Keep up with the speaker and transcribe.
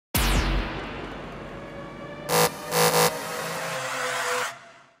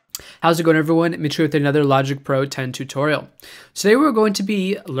How's it going, everyone? Mitch here with another Logic Pro 10 tutorial. Today we're going to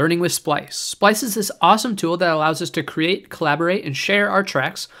be learning with Splice. Splice is this awesome tool that allows us to create, collaborate, and share our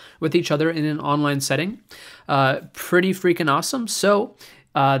tracks with each other in an online setting. Pretty freaking awesome. So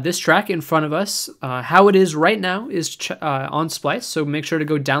this track in front of us, how it is right now is on Splice, so make sure to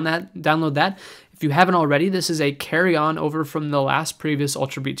go download that. If you haven't already, this is a carry-on over from the previous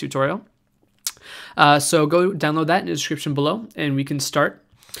Ultrabeat tutorial. So go download that in the description below, and we can start.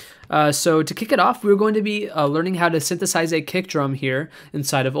 So to kick it off, we're going to be learning how to synthesize a kick drum here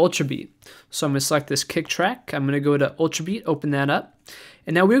inside of Ultrabeat. So I'm going to select this kick track. I'm going to go to Ultrabeat, open that up.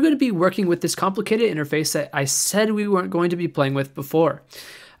 And now we're going to be working with this complicated interface that I said we weren't going to be playing with before.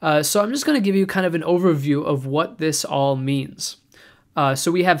 So I'm just going to give you kind of an overview of what this all means. So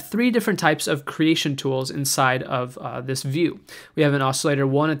we have three different types of creation tools inside of this view. We have an oscillator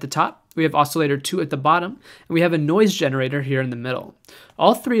 1 at the top. We have oscillator 2 at the bottom, and we have a noise generator here in the middle.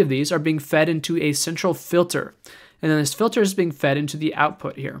 All three of these are being fed into a central filter, and then this filter is being fed into the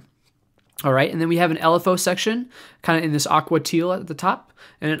output here. All right, and then we have an LFO section kind of in this aqua teal at the top,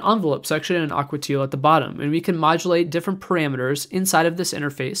 and an envelope section and an aqua teal at the bottom. And we can modulate different parameters inside of this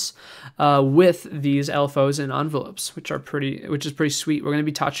interface with these LFOs and envelopes, which is pretty sweet. We're going to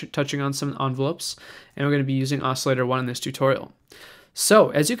be touching on some envelopes, and we're going to be using oscillator 1 in this tutorial. So,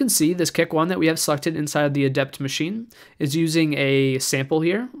 as you can see, this kick 1 that we have selected inside of the Adept machine is using a sample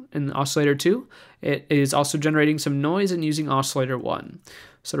here in oscillator 2. It is also generating some noise and using oscillator 1.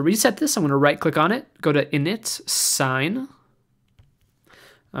 So to reset this, I'm going to right-click on it, go to Init, Sign.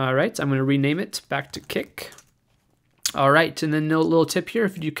 All right, I'm going to rename it back to kick. All right, and then a little tip here,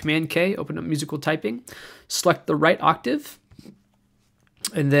 if you do Command-K, open up musical typing, select the right octave,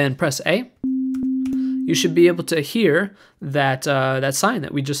 and then press A. You should be able to hear that that sign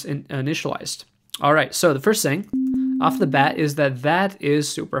that we just initialized. All right, so the first thing off the bat is that is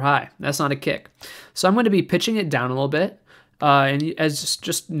super high. That's not a kick. So I'm going to be pitching it down a little bit. And as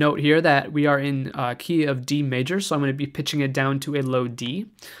just note here that we are in key of D major, so I'm going to be pitching it down to a low D,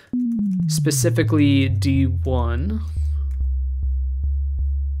 specifically D1.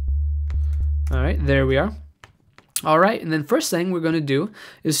 All right, there we are. All right, and then first thing we're going to do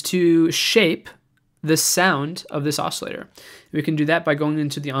is to shape the sound of this oscillator. We can do that by going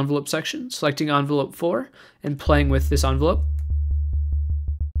into the envelope section, selecting envelope 4, and playing with this envelope.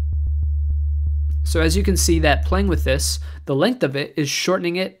 So as you can see that playing with this, the length of it is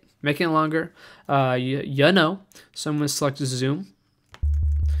shortening it, making it longer, So I'm going to select zoom,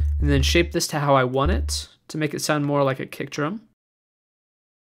 and then shape this to how I want it to make it sound more like a kick drum.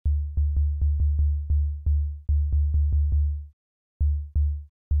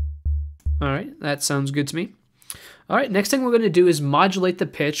 All right, that sounds good to me. All right, next thing we're going to do is modulate the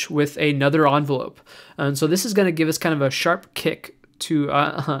pitch with another envelope. And so this is going to give us kind of a sharp kick to,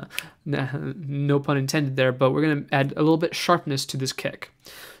 no pun intended there, but we're going to add a little bit sharpness to this kick.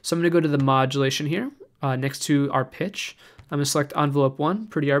 So I'm going to go to the modulation here next to our pitch. I'm going to select envelope 1,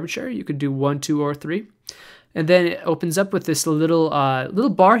 pretty arbitrary. You could do 1, 2, or 3. And then it opens up with this little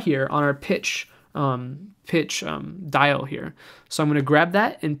bar here on our pitch dial here. So I'm going to grab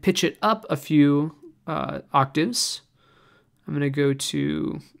that and pitch it up a few octaves. I'm going to go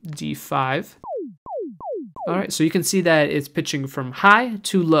to D5. All right, so you can see that it's pitching from high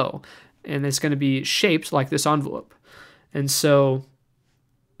to low, and it's going to be shaped like this envelope. And so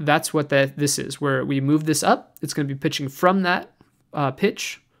that's what this is, where we move this up, it's going to be pitching from that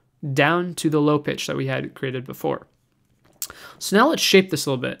pitch down to the low pitch that we had created before. So now let's shape this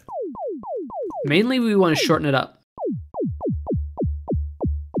a little bit. Mainly, we want to shorten it up.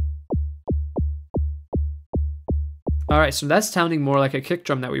 All right, so that's sounding more like a kick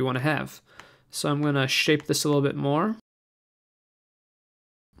drum that we want to have. So I'm going to shape this a little bit more.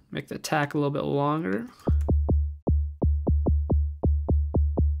 Make the tack a little bit longer.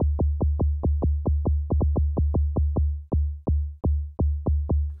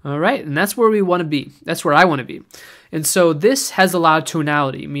 All right, and that's where we want to be. That's where I want to be. And so this has a loud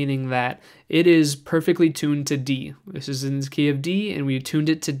tonality, meaning that it is perfectly tuned to D. This is in the key of D, and we tuned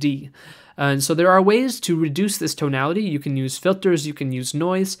it to D. And so there are ways to reduce this tonality. You can use filters, you can use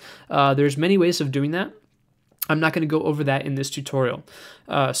noise. There's many ways of doing that. I'm not going to go over that in this tutorial.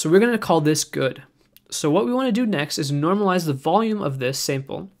 So we're going to call this good. So what we want to do next is normalize the volume of this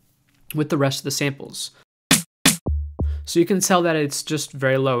sample with the rest of the samples. So you can tell that it's just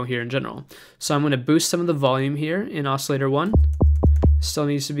very low here in general. So I'm going to boost some of the volume here in oscillator 1. Still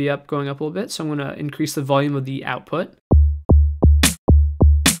needs to be going up a little bit. So I'm going to increase the volume of the output.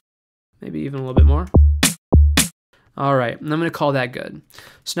 Maybe even a little bit more. All right, and I'm going to call that good.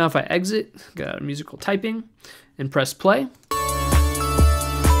 So now if I exit, go out of musical typing, and press play,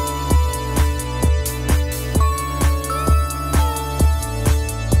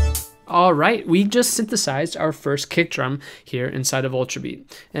 All right, we just synthesized our first kick drum here inside of Ultrabeat.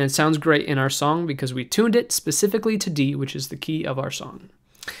 And it sounds great in our song because we tuned it specifically to D, which is the key of our song.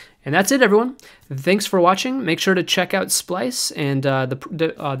 And that's it, everyone. Thanks for watching. Make sure to check out Splice and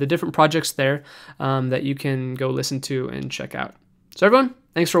the different projects there that you can go listen to and check out. So everyone,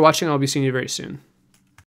 thanks for watching. I'll be seeing you very soon.